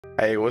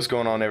Hey, what's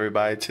going on,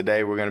 everybody?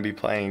 Today we're going to be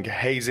playing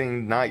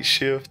Hazing Night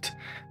Shift.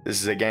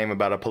 This is a game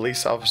about a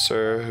police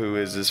officer who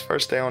is his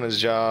first day on his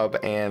job,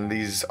 and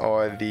these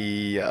are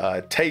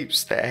the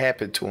tapes that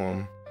happened to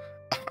him.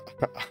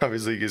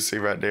 Obviously, you can see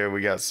right there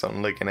we got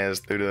something looking at us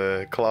through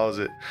the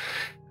closet.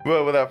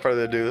 But without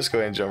further ado, let's go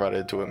ahead and jump right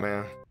into it,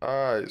 man.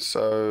 Alright,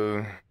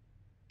 so...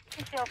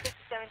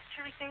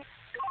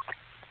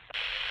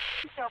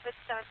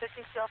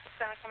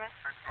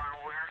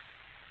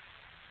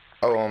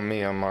 Oh, on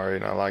me, I'm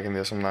already not liking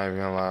this. I'm not even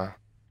gonna lie.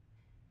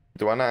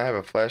 Do I not have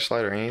a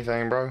flashlight or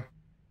anything, bro?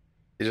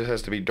 It just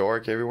has to be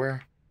dark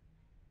everywhere.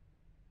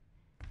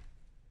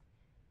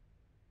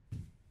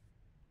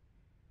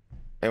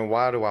 And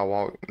why do I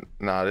walk?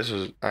 Nah, I ain't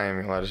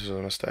even gonna lie, this was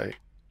a mistake.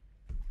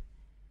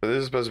 But this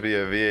is supposed to be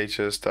a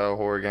VHS style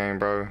horror game,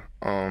 bro.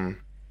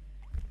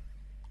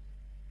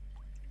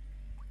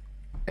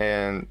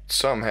 And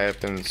something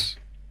happens.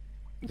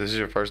 This is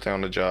your first day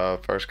on the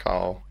job, first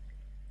call.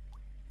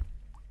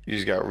 You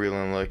just got real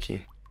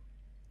unlucky.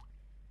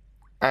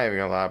 I ain't even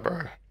gonna lie, bro.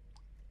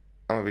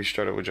 I'm gonna be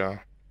straight up with y'all.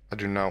 I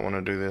do not want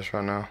to do this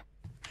right now.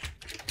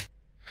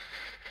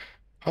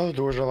 All the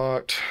doors are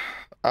locked.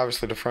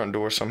 Obviously, the front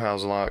door somehow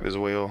is locked as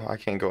well. I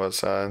can't go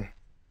outside.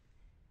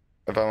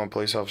 If I'm a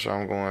police officer,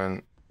 I'm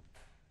going...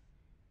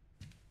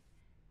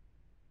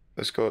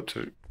 Let's go up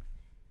to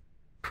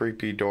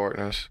creepy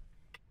darkness.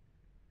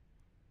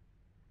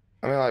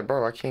 I mean, like,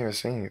 bro, I can't even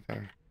see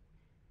anything.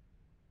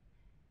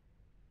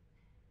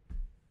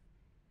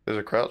 There's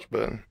a crouch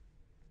button.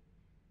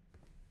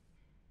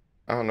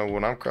 I don't know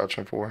what I'm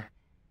crouching for.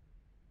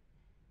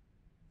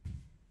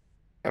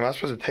 Am I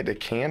supposed to take the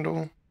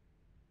candle?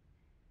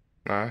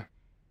 No.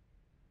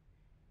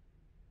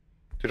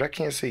 Dude, I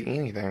can't see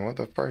anything. What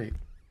the freak?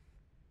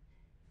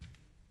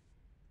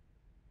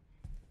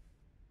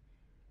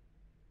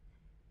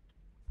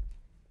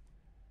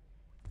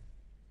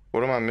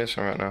 What am I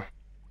missing right now?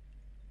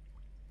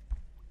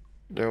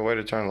 Is there a way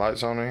to turn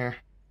lights on in here?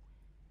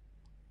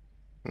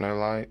 No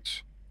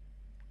lights.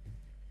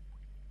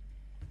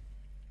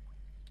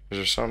 Is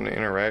there something to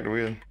interact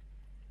with?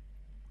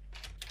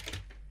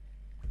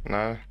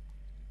 No.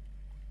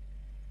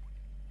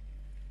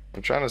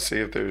 I'm trying to see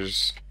if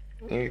there's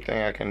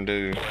anything I can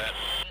do.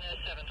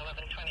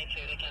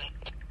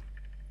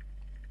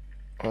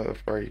 What the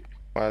freak?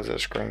 Why is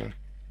that screaming?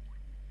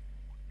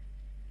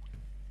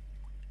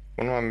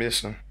 What am I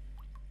missing?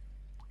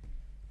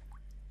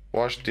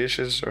 Wash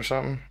dishes or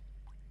something?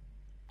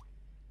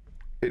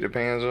 Pick the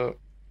pans up?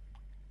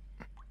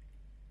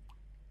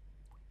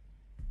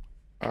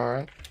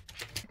 Alright.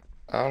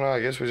 I don't know,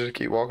 I guess we just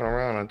keep walking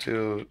around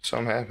until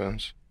something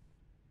happens.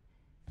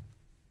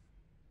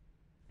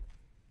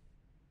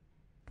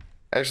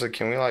 Actually,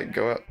 can we like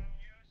go up?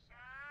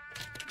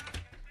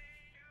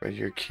 But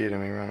you're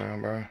kidding me right now,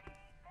 bro.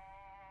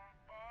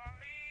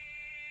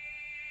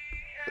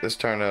 Let's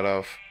turn that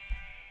off.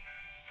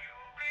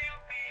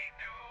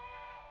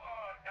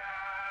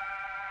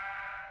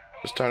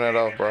 Let's turn that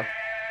off, bro.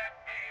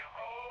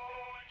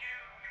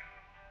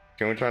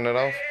 Can we turn that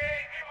off?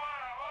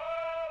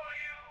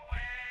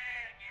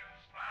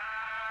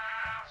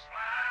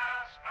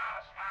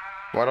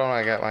 Why don't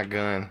I got my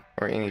gun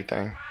or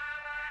anything?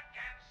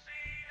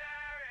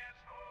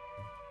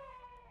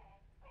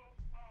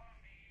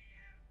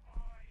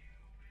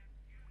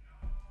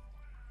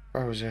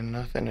 Bro, is there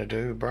nothing to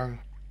do, bro?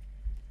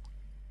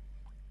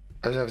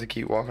 I just have to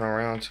keep walking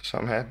around until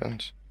something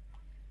happens.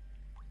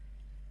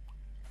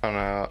 I don't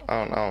know.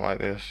 I don't like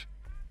this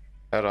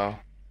at all.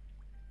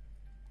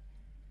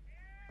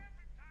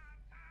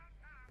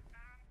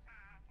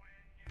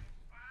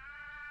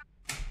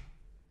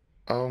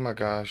 Oh my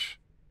gosh.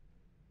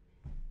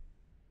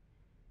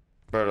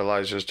 Bro, the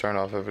lights just turned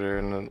off over there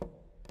in the...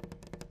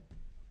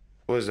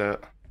 What is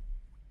that?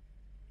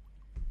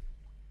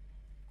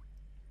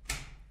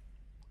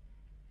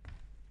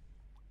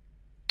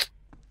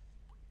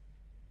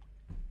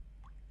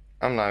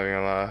 I'm not even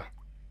gonna lie.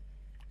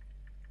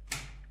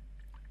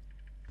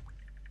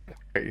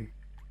 Hey,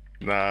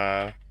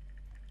 nah.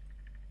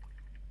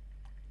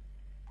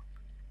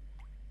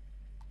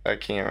 I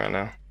can't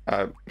right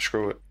now.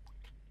 Screw it.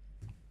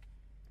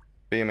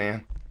 Be a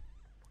man.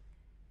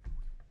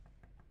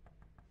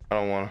 I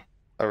don't wanna.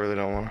 I really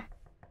don't wanna.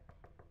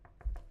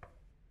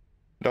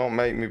 Don't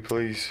make me,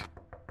 please.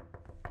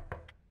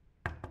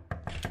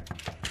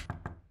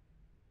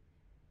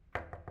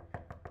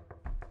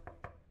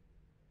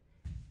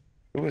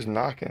 Who is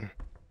knocking?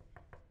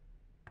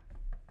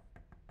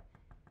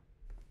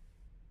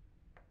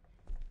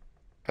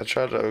 I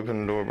tried to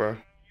open the door, bro.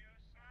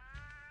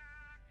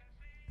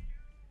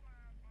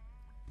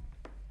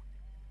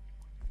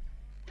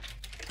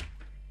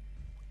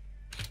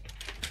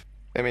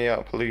 Let me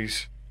out,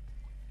 please.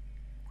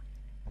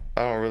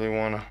 I don't really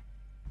wanna.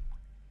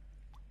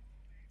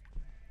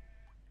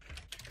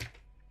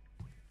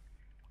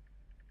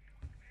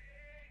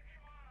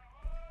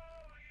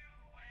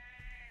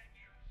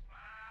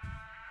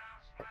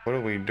 What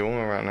are we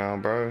doing right now,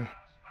 bro?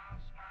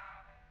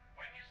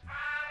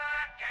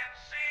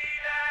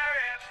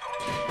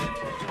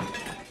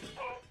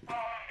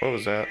 What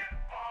was that?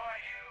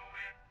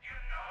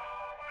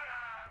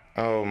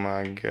 Oh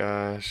my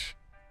gosh.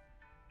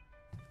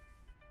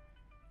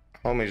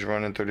 Homie's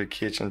running through the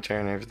kitchen,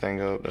 tearing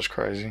everything up. That's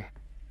crazy.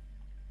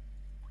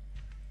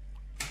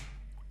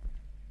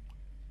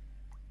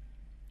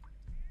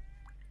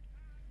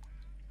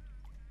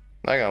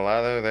 Not gonna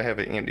lie though, they have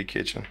an empty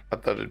kitchen. I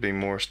thought it'd be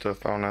more stuff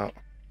thrown out.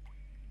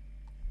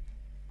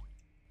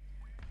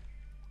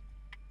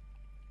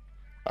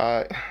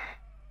 Alright.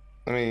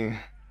 Let me...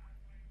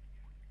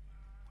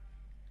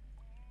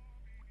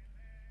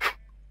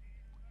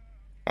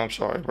 I'm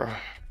sorry, bro.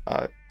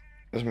 Alright.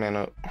 Let's man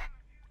up.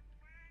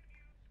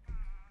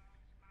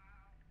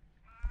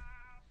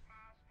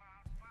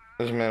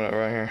 Let's man up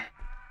right here.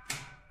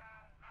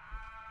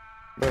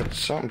 Bro,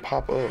 something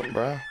pop up,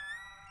 bro.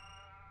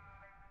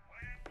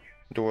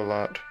 Door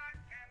locked.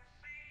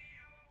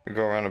 We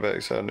go around the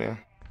back side then.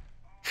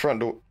 Front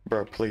door.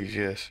 Bro, please,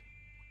 yes.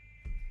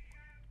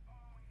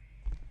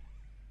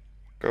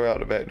 Go out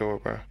the back door,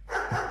 bro.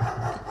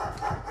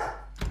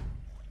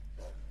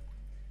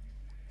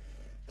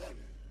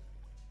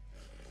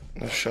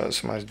 Let's shut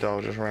somebody's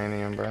dog just ran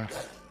in, bro.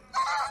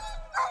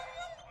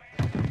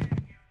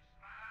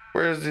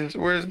 Where is this?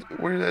 Where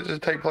did that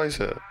just take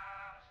place at?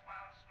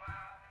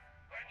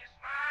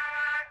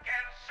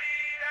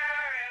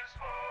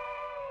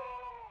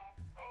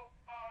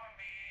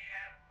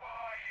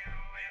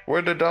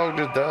 Where'd the dog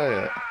just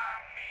die at?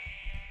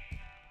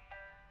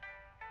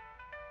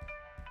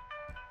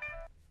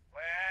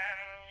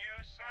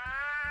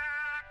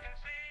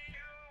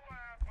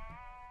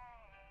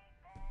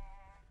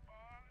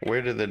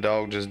 Where did the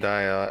dog just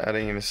die at? I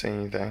didn't even see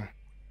anything.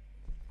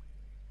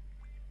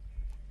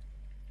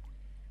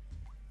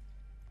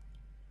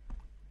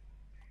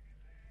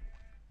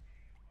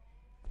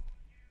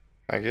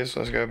 I guess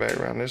let's go back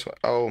around this way.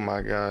 Oh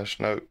my gosh,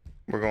 nope.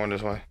 We're going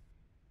this way.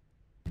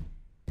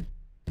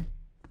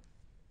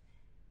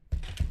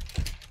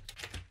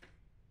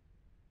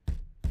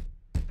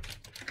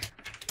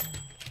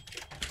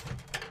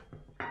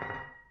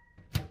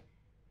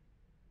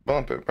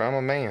 Bump it, bro. I'm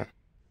a man.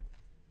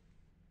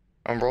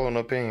 I'm rolling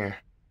up in here.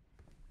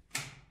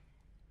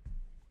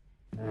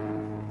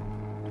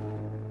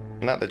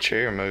 Not the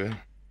chair moving.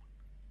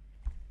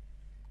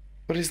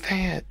 What is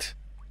that?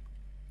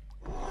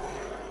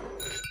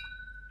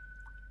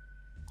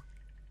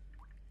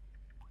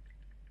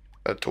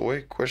 A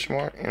toy? Question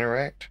mark?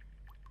 Interact?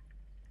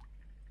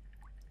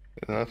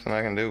 There's nothing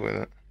I can do with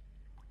it.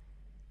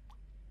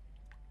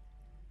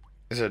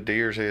 It's a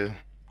deer's head.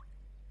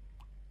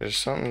 There's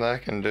something that I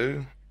can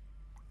do?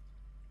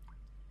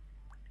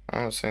 I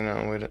don't see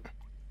nothing with it.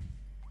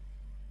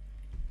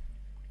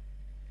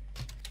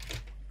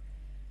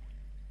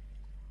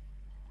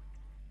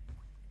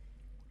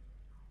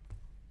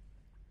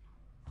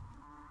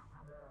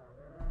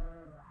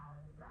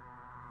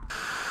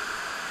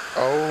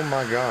 Oh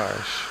my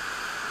gosh.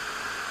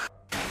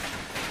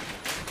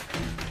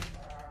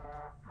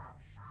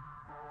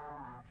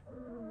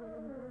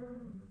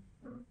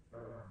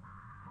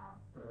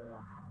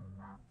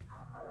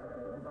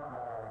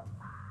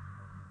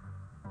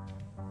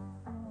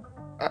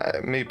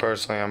 Me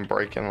personally, I'm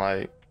breaking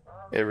like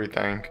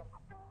everything.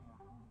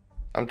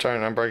 I'm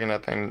breaking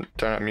that thing,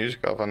 turn that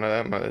music off, I know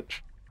that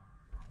much.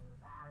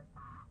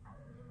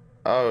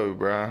 Oh,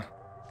 bruh.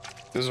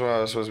 This is what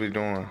I was supposed to be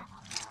doing.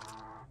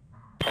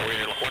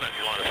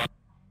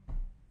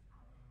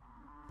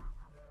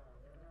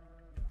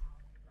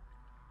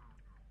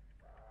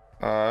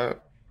 Alright.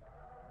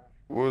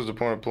 What was the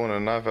point of pulling a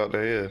knife out the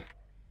head?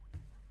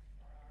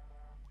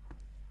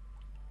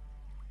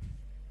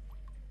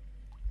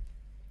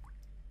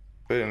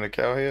 Put it in the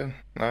cow head?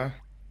 No?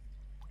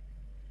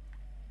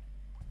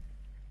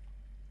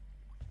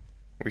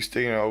 We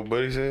sticking an old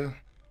buddy's head?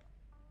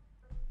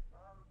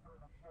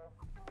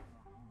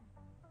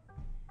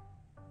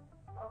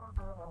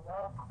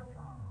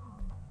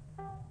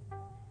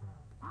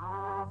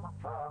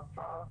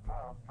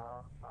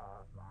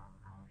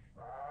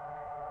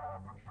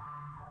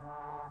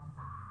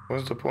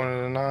 What's the point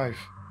of the knife?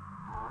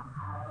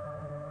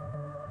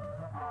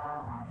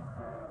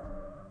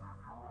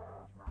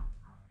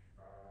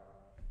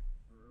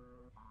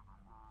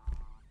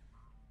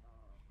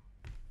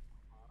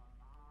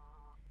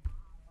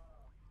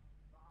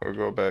 We'll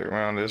go back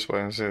around this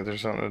way and see if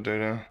there's something to do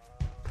there.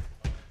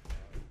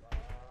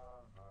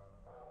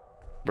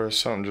 Bro,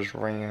 something just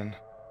ran.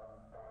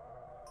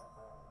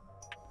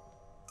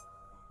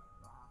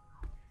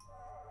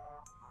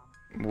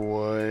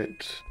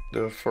 What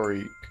the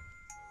freak?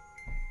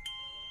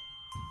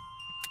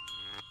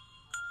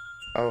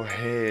 Oh,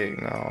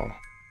 heck no.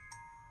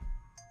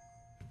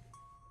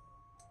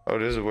 Oh,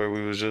 this is where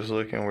we was just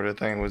looking, where the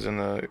thing was in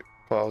the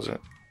closet.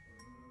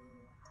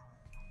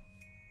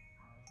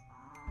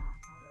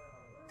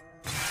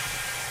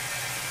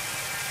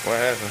 What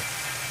happened?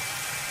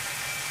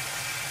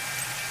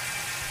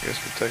 Guess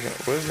we're taking.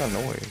 What is that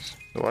noise?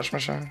 The wash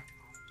machine?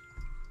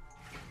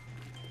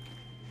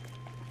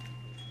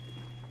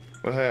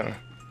 What happened?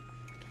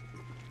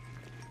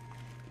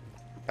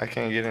 I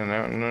can't get in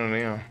there, none of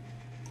them.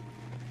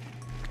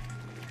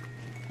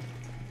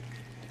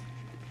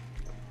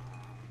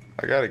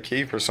 I got a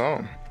key for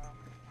something.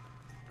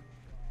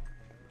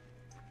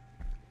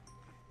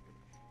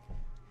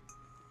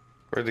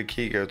 Where'd the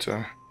key go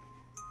to?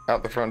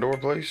 Out the front door,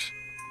 please?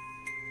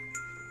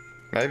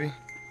 Maybe?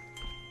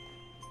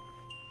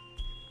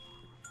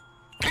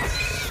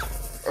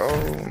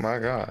 Oh my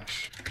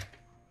gosh.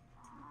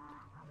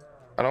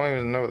 I don't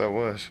even know what that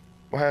was.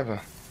 What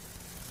happened?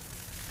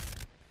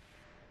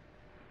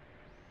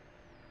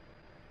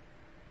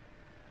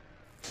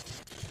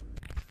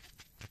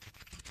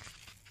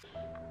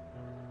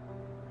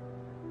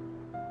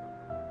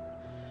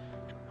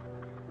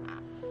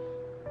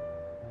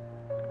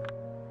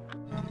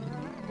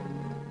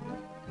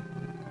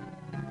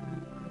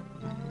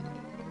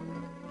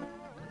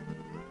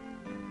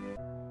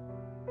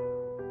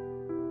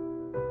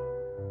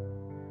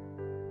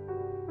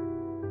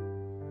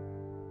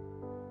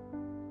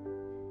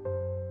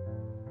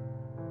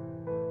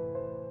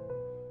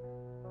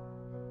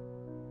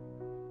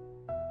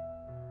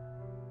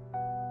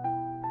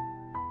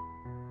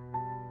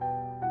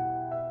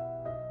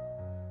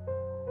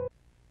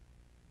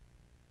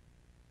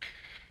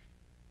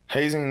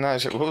 Hazing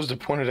night shift. What was the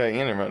point of that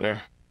ending right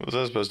there? What was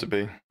that supposed to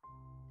be?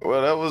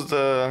 Well, that was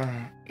the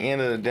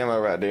end of the demo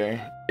right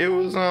there. It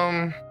was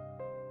that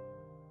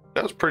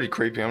was pretty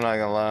creepy, I'm not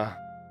gonna lie.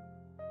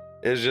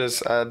 It's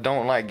just I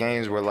don't like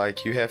games where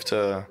like you have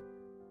to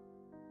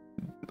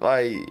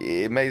like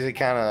it makes it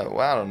kinda well,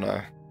 I don't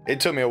know. It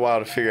took me a while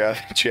to figure out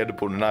that you had to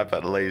pull the knife out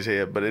of the lady's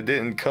head, but it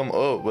didn't come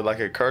up with like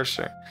a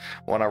cursor.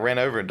 When I ran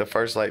over it the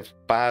first like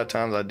 5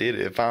 times I did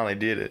it, it finally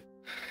did it.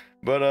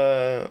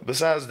 But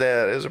besides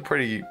that, it was a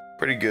pretty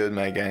good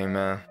game,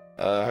 man.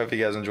 I hope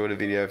you guys enjoyed the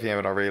video. If you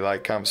haven't already,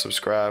 like, comment,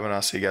 subscribe, and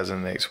I'll see you guys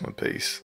in the next one. Peace.